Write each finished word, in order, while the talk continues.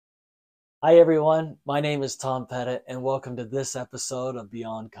Hi everyone, my name is Tom Pettit and welcome to this episode of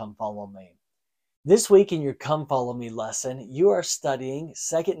Beyond Come Follow Me. This week in your Come Follow Me lesson, you are studying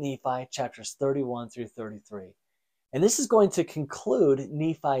 2nd Nephi chapters 31 through 33. And this is going to conclude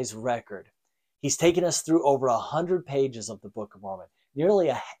Nephi's record. He's taken us through over 100 pages of the Book of Mormon, nearly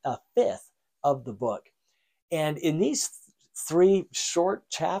a fifth of the book. And in these three short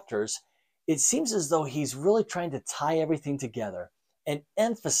chapters, it seems as though he's really trying to tie everything together and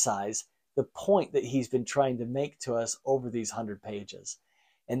emphasize the point that he's been trying to make to us over these 100 pages,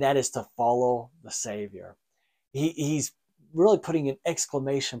 and that is to follow the Savior. He's really putting an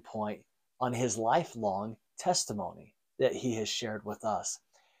exclamation point on his lifelong testimony that he has shared with us.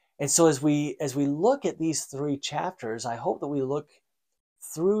 And so as we look at these three chapters, I hope that we look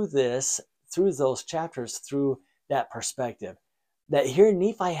through those chapters through that perspective. That here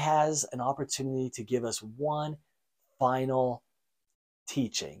Nephi has an opportunity to give us one final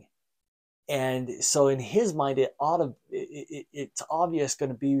teaching. And so in his mind, it's obvious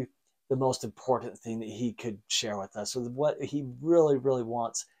going to be the most important thing that he could share with us, or what he really, really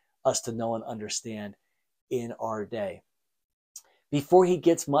wants us to know and understand in our day. Before he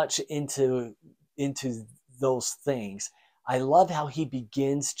gets much into those things, I love how he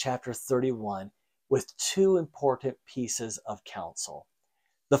begins chapter 31 with two important pieces of counsel.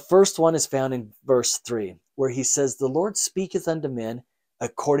 The first one is found in verse 3, where he says, "The Lord speaketh unto men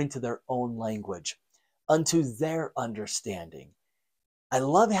according to their own language, unto their understanding." I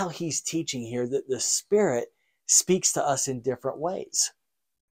love how he's teaching here that the Spirit speaks to us in different ways.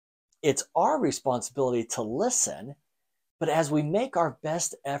 It's our responsibility to listen, but as we make our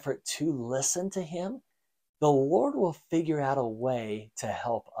best effort to listen to him, the Lord will figure out a way to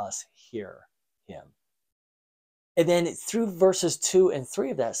help us hear him. And then through verses 2 and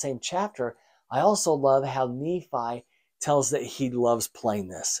 3 of that same chapter, I also love how Nephi tells that he loves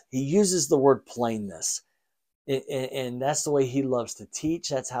plainness. He uses the word plainness. And that's the way he loves to teach.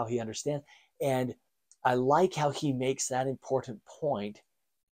 That's how he understands. And I like how he makes that important point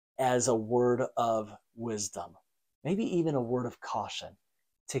as a word of wisdom, maybe even a word of caution,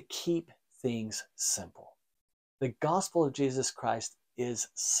 to keep things simple. The gospel of Jesus Christ is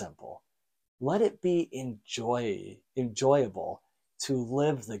simple. Let it be enjoyable to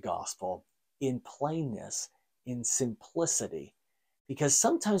live the gospel in plainness, in simplicity. Because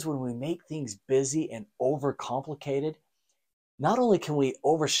sometimes when we make things busy and overcomplicated, not only can we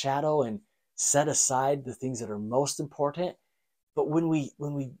overshadow and set aside the things that are most important, but when we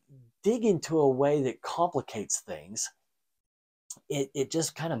dig into a way that complicates things, it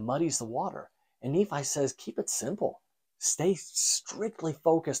just kind of muddies the water. And Nephi says, keep it simple. Stay strictly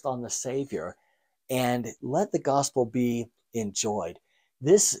focused on the Savior and let the gospel be enjoyed.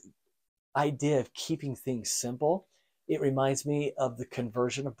 This idea of keeping things simple, it reminds me of the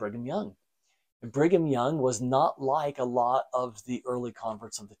conversion of Brigham Young. Brigham Young was not like a lot of the early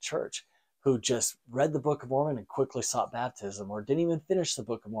converts of the church who just read the Book of Mormon and quickly sought baptism, or didn't even finish the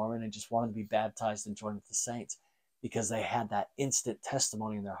Book of Mormon and just wanted to be baptized and join with the saints because they had that instant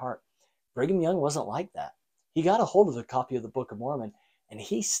testimony in their heart. Brigham Young wasn't like that. He got a hold of a copy of the Book of Mormon and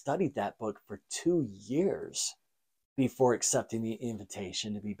he studied that book for 2 years before accepting the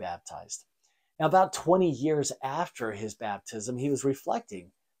invitation to be baptized. Now, about 20 years after his baptism, he was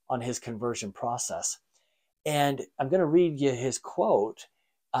reflecting on his conversion process. And I'm going to read you his quote,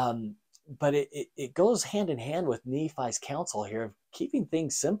 but it goes hand in hand with Nephi's counsel here of keeping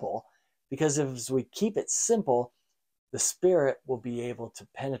things simple, because as we keep it simple, the Spirit will be able to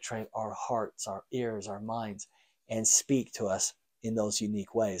penetrate our hearts, our ears, our minds, and speak to us in those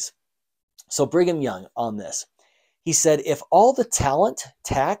unique ways. So Brigham Young on this, he said, "If all the talent,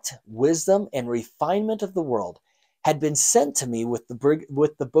 tact, wisdom, and refinement of the world had been sent to me with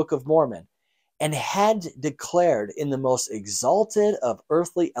the Book of Mormon, and had declared in the most exalted of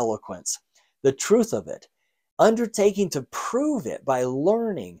earthly eloquence the truth of it, undertaking to prove it by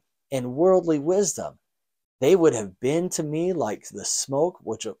learning and worldly wisdom, they would have been to me like the smoke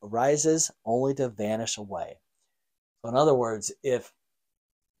which arises only to vanish away." So in other words, if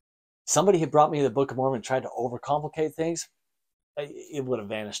somebody had brought me the Book of Mormon and tried to overcomplicate things, it would have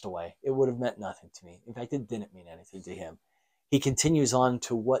vanished away. It would have meant nothing to me. In fact, it didn't mean anything to him. He continues on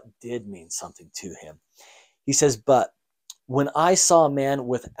to what did mean something to him. He says, "But when I saw a man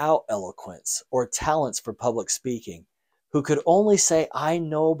without eloquence or talents for public speaking, who could only say, 'I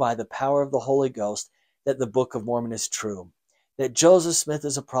know by the power of the Holy Ghost that the Book of Mormon is true, that Joseph Smith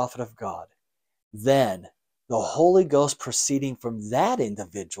is a prophet of God,' then the Holy Ghost proceeding from that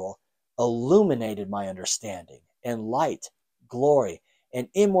individual illuminated my understanding, and light, glory, and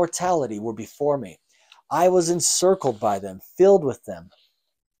immortality were before me. I was encircled by them, filled with them,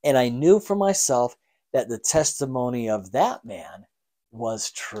 And I knew for myself that the testimony of that man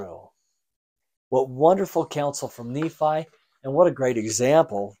was true. What wonderful counsel from Nephi, and what a great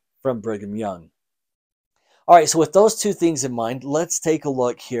example from Brigham Young. All right, so with those two things in mind, let's take a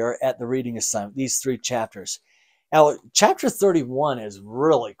look here at the reading assignment, these 3 chapters. Now, chapter 31 is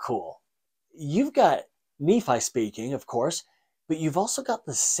really cool. You've got Nephi speaking, of course, but you've also got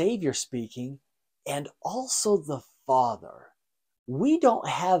the Savior speaking and also the Father. We don't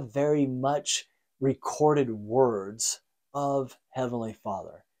have very much recorded words of Heavenly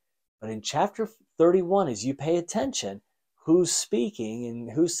Father. But in chapter 31, as you pay attention, who's speaking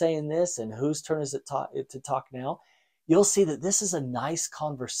and who's saying this and whose turn is it to talk now, you'll see that this is a nice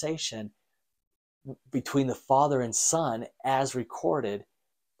conversation between the Father and Son as recorded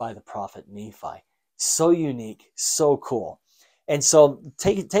by the prophet Nephi. So unique, so cool. And so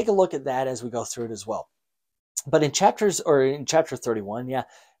take a look at that as we go through it as well. But in chapter 31,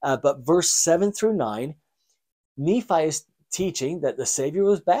 but verse 7 through 9, Nephi is teaching that the Savior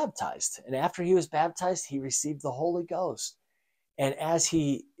was baptized, and after he was baptized, he received the Holy Ghost. And as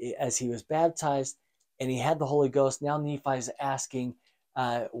he was baptized and he had the Holy Ghost, now Nephi is asking,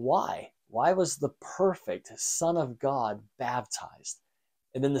 why? Why was the perfect Son of God baptized?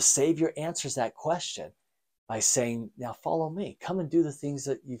 And then the Savior answers that question by saying, now follow me. Come and do the things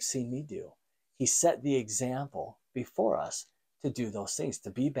that you've seen me do. He set the example before us to do those things,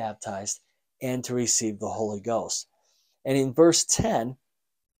 to be baptized and to receive the Holy Ghost. And in verse 10,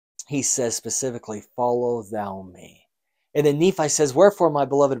 he says specifically, follow thou me. And then Nephi says, wherefore, my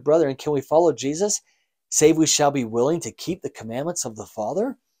beloved brethren, can we follow Jesus, save we shall be willing to keep the commandments of the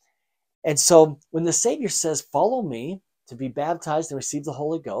Father? And so when the Savior says, follow me, to be baptized and receive the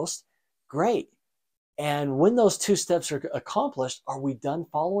Holy Ghost, great. And when those 2 steps are accomplished, are we done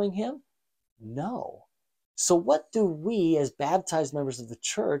following him? No. So what do we as baptized members of the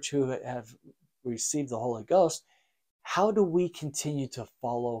church who have received the Holy Ghost, how do we continue to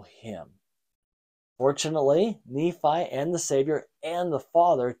follow him? Fortunately, Nephi and the Savior and the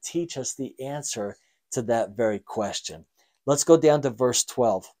Father teach us the answer to that very question. Let's go down to verse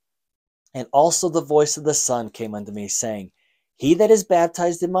 12. And also the voice of the Son came unto me, saying, he that is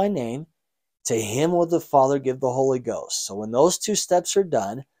baptized in my name, to him will the Father give the Holy Ghost. So when those 2 steps are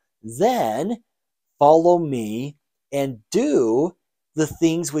done, then follow me and do the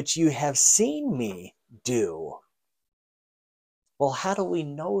things which you have seen me do. Well, how do we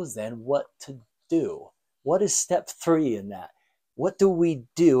know then what to do? What is step 3 in that? What do we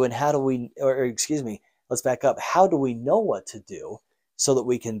do, and how do we, let's back up. How do we know what to do so that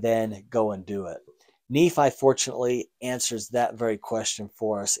we can then go and do it? Nephi, fortunately, answers that very question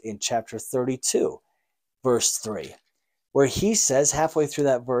for us in chapter 32, verse 3, where he says, halfway through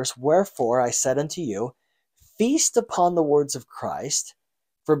that verse, wherefore I said unto you, feast upon the words of Christ,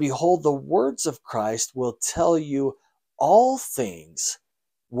 for behold, the words of Christ will tell you all things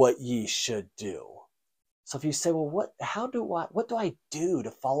what ye should do. So if you say, well, what do I do to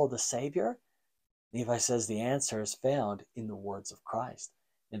follow the Savior? Nephi says the answer is found in the words of Christ.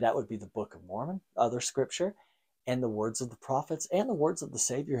 And that would be the Book of Mormon, other scripture, and the words of the prophets, and the words of the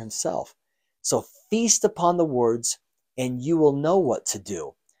Savior himself. So feast upon the words, and you will know what to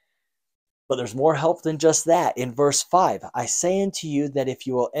do. But there's more help than just that. In verse 5, I say unto you that if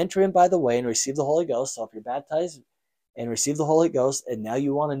you will enter in by the way and receive the Holy Ghost, so if you're baptized and receive the Holy Ghost, and now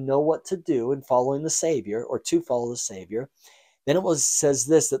you want to know what to do in following the Savior, or to follow the Savior, then it says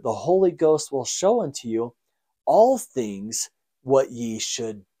this, that the Holy Ghost will show unto you all things what ye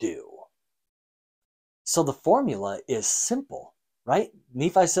should do. So the formula is simple, right?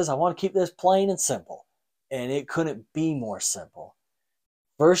 Nephi says, I want to keep this plain and simple. And it couldn't be more simple.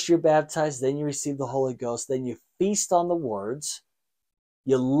 First you're baptized, then you receive the Holy Ghost, then you feast on the words,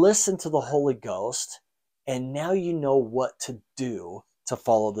 you listen to the Holy Ghost, and now you know what to do to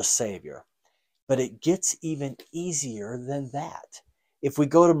follow the Savior. But it gets even easier than that. If we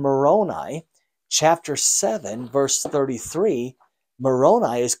go to Moroni, chapter 7, verse 33,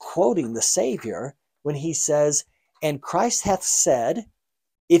 Moroni is quoting the Savior when he says, and Christ hath said,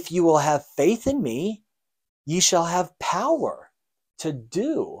 if you will have faith in me, ye shall have power to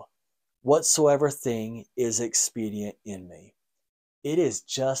do whatsoever thing is expedient in me. It is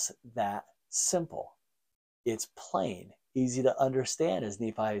just that simple. It's plain, easy to understand, as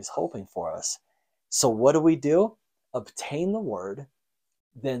Nephi is hoping for us. So what do? Obtain the word,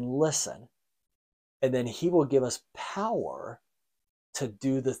 then listen, and then he will give us power to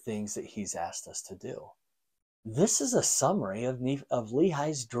do the things that he's asked us to do. This is a summary of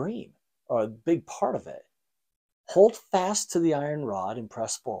Lehi's dream, or a big part of it. Hold fast to the iron rod and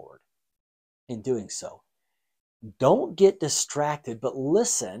press forward. In doing so, Don't get distracted, but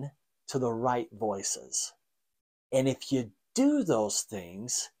listen to the right voices. And if you do those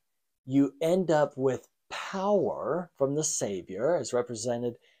things, you end up with power from the Savior, as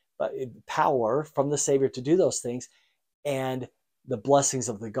represented by power from the Savior to do those things, and the blessings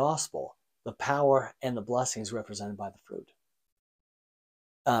of the gospel, the power and the blessings represented by the fruit.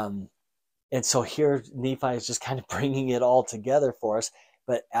 And so here Nephi is just kind of bringing it all together for us,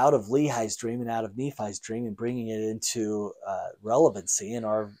 but out of Lehi's dream and out of Nephi's dream, and bringing it into relevancy in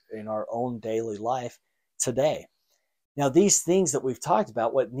our own daily life today. Now, these things that we've talked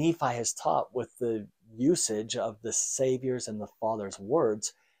about, what Nephi has taught with the usage of the Savior's and the Father's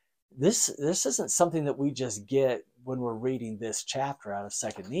words, this isn't something that we just get when we're reading this chapter out of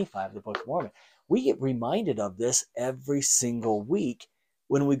 2nd Nephi of the Book of Mormon. We get reminded of this every single week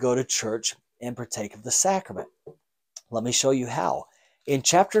when we go to church and partake of the sacrament. Let me show you how. In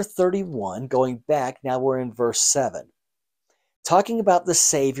chapter 31, going back, now we're in verse 7, talking about the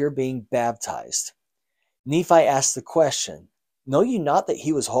Savior being baptized. Nephi asked the question, "Know you not that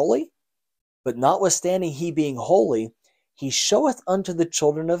he was holy? But notwithstanding he being holy, he showeth unto the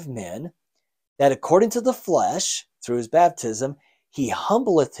children of men that according to the flesh, through his baptism, he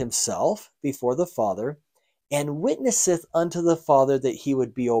humbleth himself before the Father, and witnesseth unto the Father that he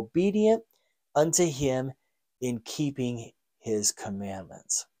would be obedient unto him in keeping his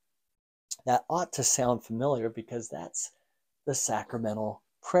commandments." That ought to sound familiar because that's the sacramental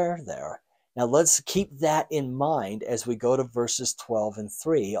prayer there. Now let's keep that in mind as we go to verses 12 and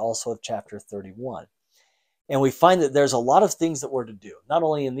 3, also of chapter 31. And we find that there's a lot of things that we're to do, not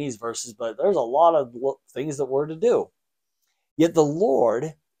only in these verses, but there's a lot of things that we're to do. Yet the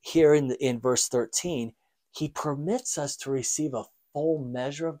Lord, here in verse 13, he permits us to receive a full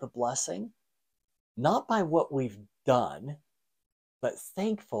measure of the blessing, not by what we've done, but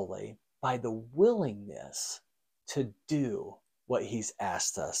thankfully by the willingness to do what he's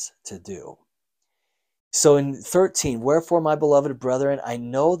asked us to do. So in 13, "Wherefore, my beloved brethren, I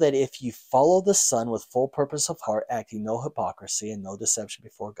know that if you follow the Son with full purpose of heart, acting no hypocrisy and no deception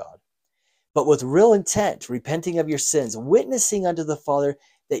before God, but with real intent, repenting of your sins, witnessing unto the Father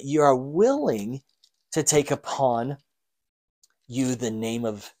that you are willing to take upon you the name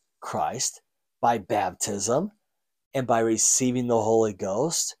of Christ by baptism and by receiving the Holy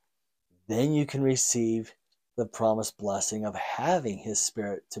Ghost, then you can receive the promised blessing of having his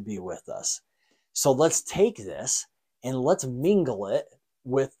Spirit to be with us." So let's take this and let's mingle it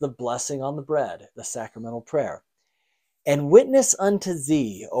with the blessing on the bread, the sacramental prayer. "And witness unto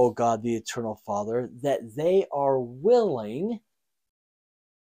thee, O God, the eternal Father, that they are willing,"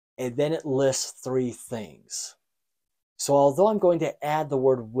 and then it lists 3 things. So although I'm going to add the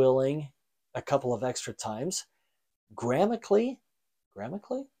word willing a couple of extra times, grammatically, I'm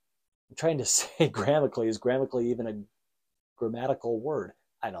trying to say grammatically, is grammatically even a grammatical word?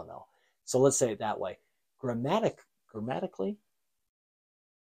 I don't know. So let's say it that way. Grammatically,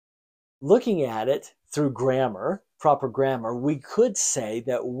 looking at it through grammar, proper grammar, we could say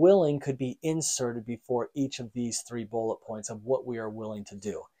that willing could be inserted before each of these 3 bullet points of what we are willing to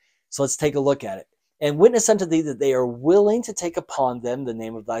do. So let's take a look at it. "And witness unto thee that they are willing to take upon them the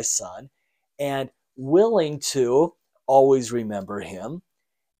name of thy Son, and willing to always remember him,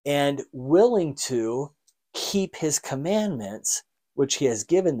 and willing to keep his commandments, which he has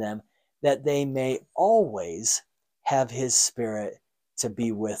given them, that they may always have his Spirit to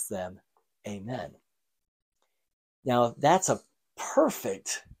be with them. Amen." Now, that's a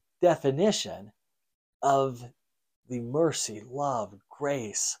perfect definition of the mercy, love,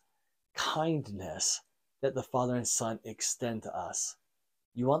 grace, kindness that the Father and Son extend to us.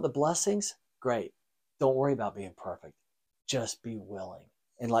 You want the blessings? Great. Don't worry about being perfect. Just be willing.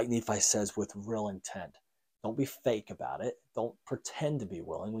 And like Nephi says, with real intent. Don't be fake about it. Don't pretend to be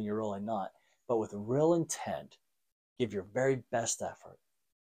willing when you're really not. But with real intent, give your very best effort.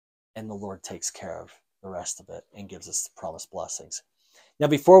 And the Lord takes care of the rest of it and gives us the promised blessings. Now,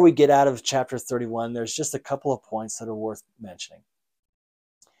 before we get out of chapter 31, there's just a couple of points that are worth mentioning.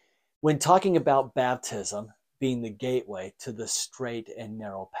 When talking about baptism being the gateway to the straight and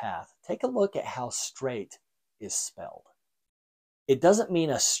narrow path, take a look at how straight is spelled. It doesn't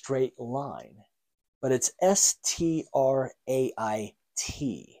mean a straight line, but it's S-T-R-A-I-T.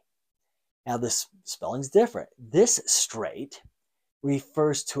 Now, this spelling's different. This straight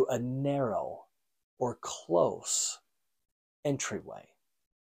refers to a narrow or close entryway.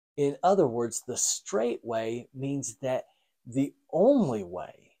 In other words, the straight way means that the only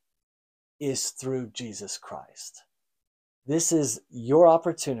way is through Jesus Christ. This is your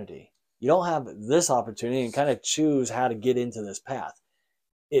opportunity. You don't have this opportunity and kind of choose how to get into this path.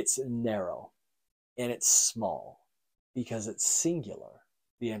 It's narrow. and it's small because it's singular,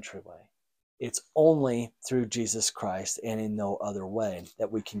 the entryway. It's only through Jesus Christ and in no other way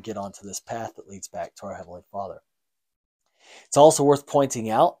that we can get onto this path that leads back to our Heavenly Father. It's also worth pointing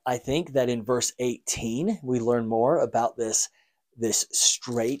out, I think, that in verse 18, we learn more about this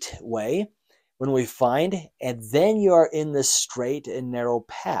straight way when we find, and then you are in this straight and narrow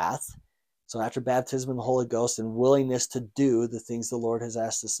path. So after baptism in the Holy Ghost and willingness to do the things the Lord has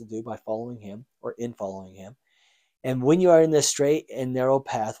asked us to do by following him or in following him. And when you are in this straight and narrow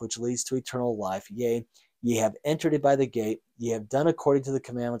path, which leads to eternal life, yea, ye have entered it by the gate, ye have done according to the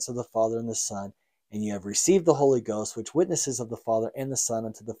commandments of the Father and the Son, and ye have received the Holy Ghost, which witnesses of the Father and the Son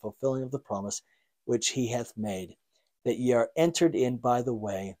unto the fulfilling of the promise which he hath made, that ye are entered in by the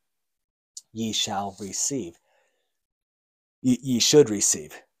way, ye shall receive. Ye should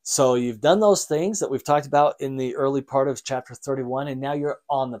receive. So you've done those things that we've talked about in the early part of chapter 31, and now you're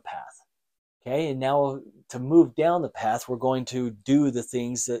on the path. Okay, and now to move down the path, we're going to do the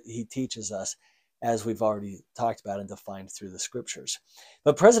things that he teaches us, as we've already talked about and defined through the scriptures.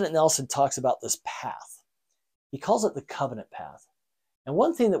 But President Nelson talks about this path. He calls it the covenant path. And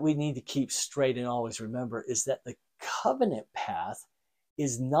one thing that we need to keep straight and always remember is that the covenant path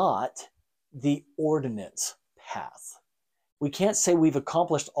is not the ordinance path. We can't say we've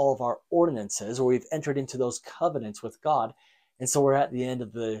accomplished all of our ordinances or we've entered into those covenants with God, and so we're at the end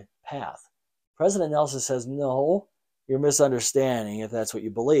of the path. President Nelson says, no, you're misunderstanding if that's what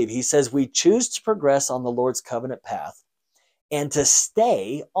you believe. He says we choose to progress on the Lord's covenant path and to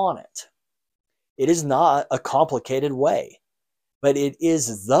stay on it. It is not a complicated way, but it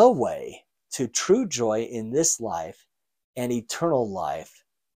is the way to true joy in this life and eternal life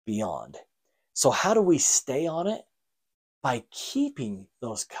beyond. So how do we stay on it? By keeping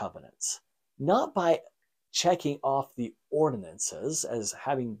those covenants, not by checking off the ordinances as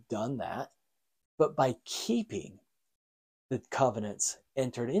having done that, but by keeping the covenants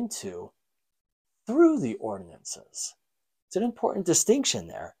entered into through the ordinances. It's an important distinction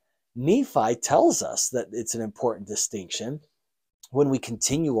there. Nephi tells us that it's an important distinction when we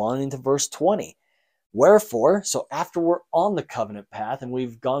continue on into verse 20. Wherefore, so after we're on the covenant path and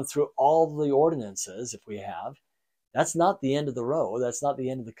we've gone through all the ordinances, if we have, that's not the end of the road. That's not the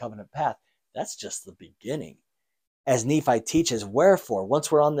end of the covenant path. That's just the beginning. As Nephi teaches, wherefore,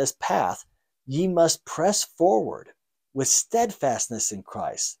 once we're on this path, ye must press forward with steadfastness in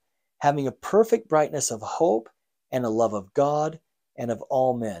Christ, having a perfect brightness of hope and a love of God and of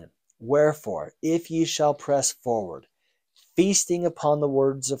all men. Wherefore, if ye shall press forward, feasting upon the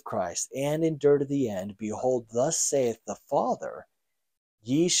words of Christ, and endure to the end, behold, thus saith the Father,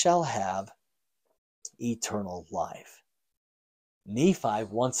 ye shall have eternal life. Nephi,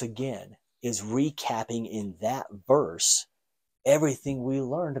 once again, is recapping in that verse everything we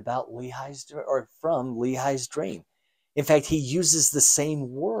learned about from Lehi's dream. In fact, he uses the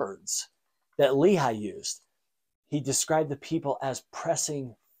same words that Lehi used. He described the people as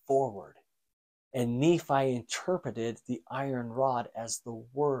pressing forward. And Nephi interpreted the iron rod as the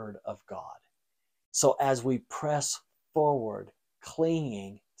word of God. So as we press forward,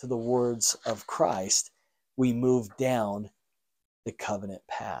 clinging to the words of Christ, we move down the covenant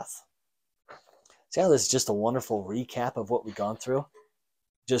path. See how this is just a wonderful recap of what we've gone through?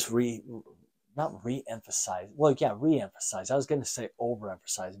 Just not re-emphasize. Well, yeah, re-emphasize. I was going to say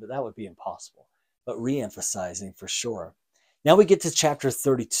overemphasize, but that would be impossible. But re-emphasizing for sure. Now we get to chapter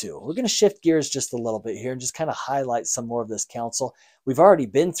 32. We're going to shift gears just a little bit here and just kind of highlight some more of this counsel. We've already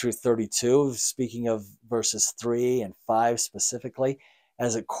been through 32, speaking of verses 3 and 5 specifically,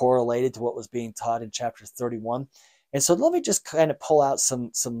 as it correlated to what was being taught in chapter 31. And so let me just kind of pull out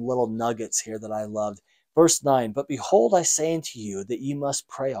some little nuggets here that I loved. Verse 9, but behold, I say unto you that ye must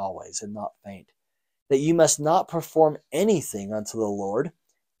pray always and not faint, that ye must not perform anything unto the Lord,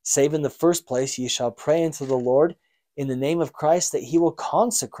 save in the first place ye shall pray unto the Lord in the name of Christ, that he will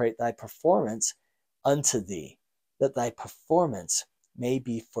consecrate thy performance unto thee, that thy performance may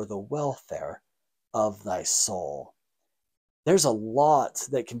be for the welfare of thy soul. There's a lot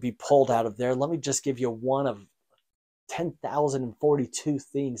that can be pulled out of there. Let me just give you one of 10,042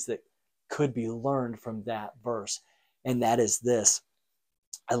 things that could be learned from that verse. And that is this.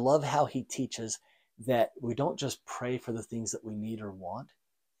 I love how he teaches that we don't just pray for the things that we need or want,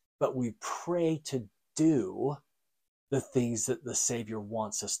 but we pray to do the things that the Savior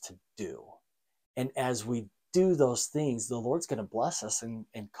wants us to do. And as we do those things, the Lord's going to bless us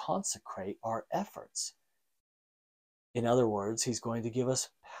and consecrate our efforts. In other words, he's going to give us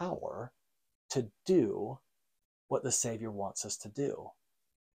power to do what the Savior wants us to do,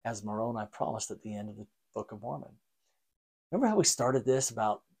 as Moroni promised at the end of the Book of Mormon. Remember how we started this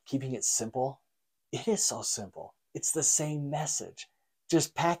about keeping it simple? It is so simple. It's the same message,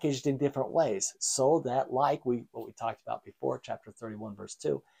 just packaged in different ways, so that, like what we talked about before, chapter 31, verse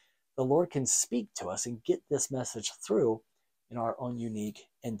 2, the Lord can speak to us and get this message through in our own unique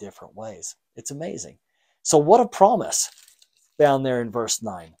and different ways. It's amazing. So what a promise found there in verse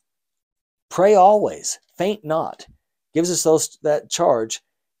 9. Pray always, faint not. Gives us that charge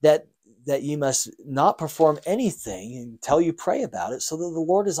that you must not perform anything until you pray about it, so that the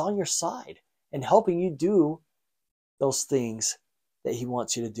Lord is on your side and helping you do those things that he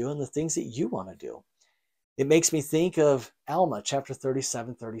wants you to do and the things that you want to do. It makes me think of Alma, chapter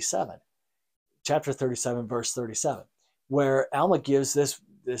 37, chapter 37, verse 37, where Alma gives this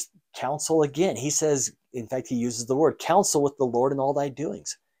counsel again. He says, in fact, he uses the word counsel with the Lord in all thy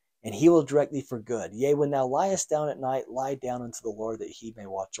doings, and he will direct thee for good. Yea, when thou liest down at night, lie down unto the Lord, that he may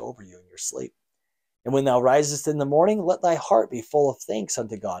watch over you in your sleep. And when thou risest in the morning, let thy heart be full of thanks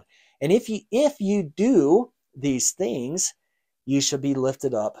unto God. And if you do these things, you shall be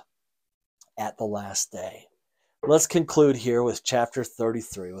lifted up at the last day. Let's conclude here with chapter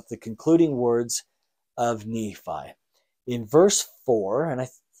 33, with the concluding words of Nephi. In verse 4, and I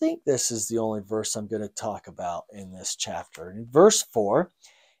think this is the only verse I'm going to talk about in this chapter. In verse 4,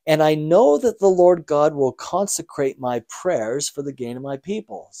 and I know that the Lord God will consecrate my prayers for the gain of my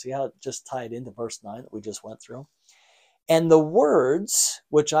people. See how it just tied into verse 9 that we just went through? And the words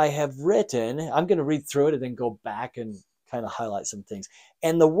which I have written, I'm going to read through it and then go back and kind of highlight some things.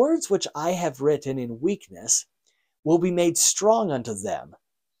 And the words which I have written in weakness will be made strong unto them.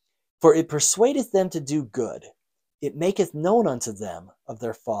 For it persuadeth them to do good. It maketh known unto them of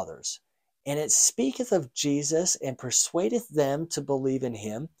their fathers. And it speaketh of Jesus, and persuadeth them to believe in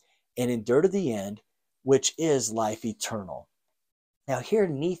him, and endure to the end, which is life eternal. Now here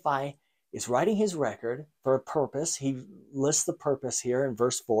Nephi is writing his record for a purpose. He lists the purpose here in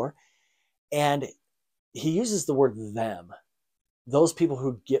verse 4, and he uses the word them. Those people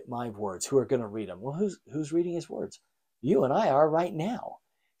who get my words, who are going to read them. Well, who's reading his words? You and I are right now.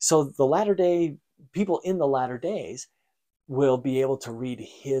 So the latter day people in the latter days will be able to read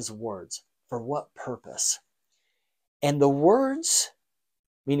his words. For what purpose? And the words,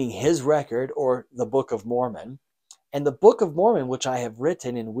 meaning his record, or the Book of Mormon, and the Book of Mormon, which I have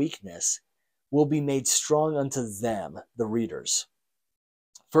written in weakness, will be made strong unto them, the readers.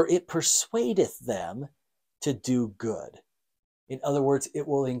 For it persuadeth them to do good. In other words, it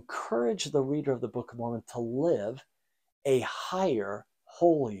will encourage the reader of the Book of Mormon to live a higher,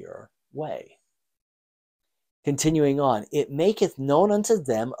 holier way. Continuing on, it maketh known unto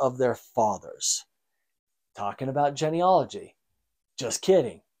them of their fathers. Talking about genealogy. Just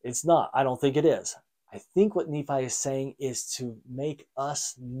kidding. It's not. I don't think it is. I think what Nephi is saying is to make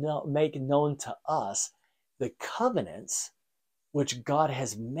known to us the covenants which God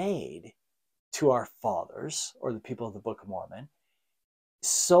has made to our fathers, or the people of the Book of Mormon,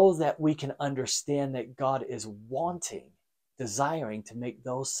 so that we can understand that God is desiring to make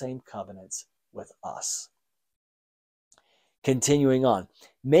those same covenants with us. Continuing on,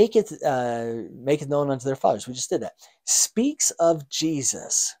 maketh known unto their fathers. We just did that. Speaks of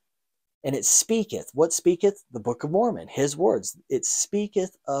Jesus, and it speaketh. What speaketh? The Book of Mormon, his words. It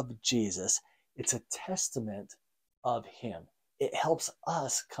speaketh of Jesus. It's a testament of him. It helps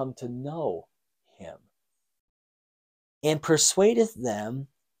us come to know him. And persuadeth them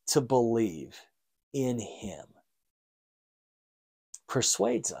to believe in him.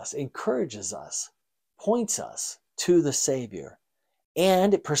 Persuades us, encourages us, points us to the Savior,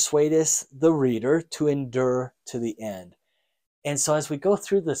 and it persuadeth the reader to endure to the end. And so as we go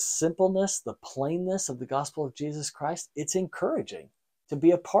through the simpleness, the plainness of the gospel of Jesus Christ, it's encouraging to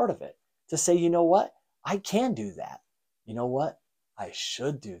be a part of it, to say, you know what? I can do that. You know what? I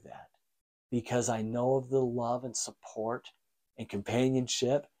should do that, because I know of the love and support and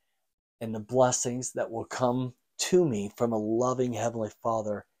companionship and the blessings that will come to me from a loving Heavenly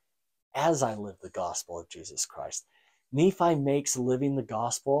Father as I live the gospel of Jesus Christ. Nephi makes living the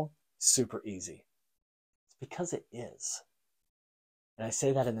gospel super easy. It's because it is. And I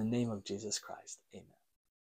say that in the name of Jesus Christ. Amen.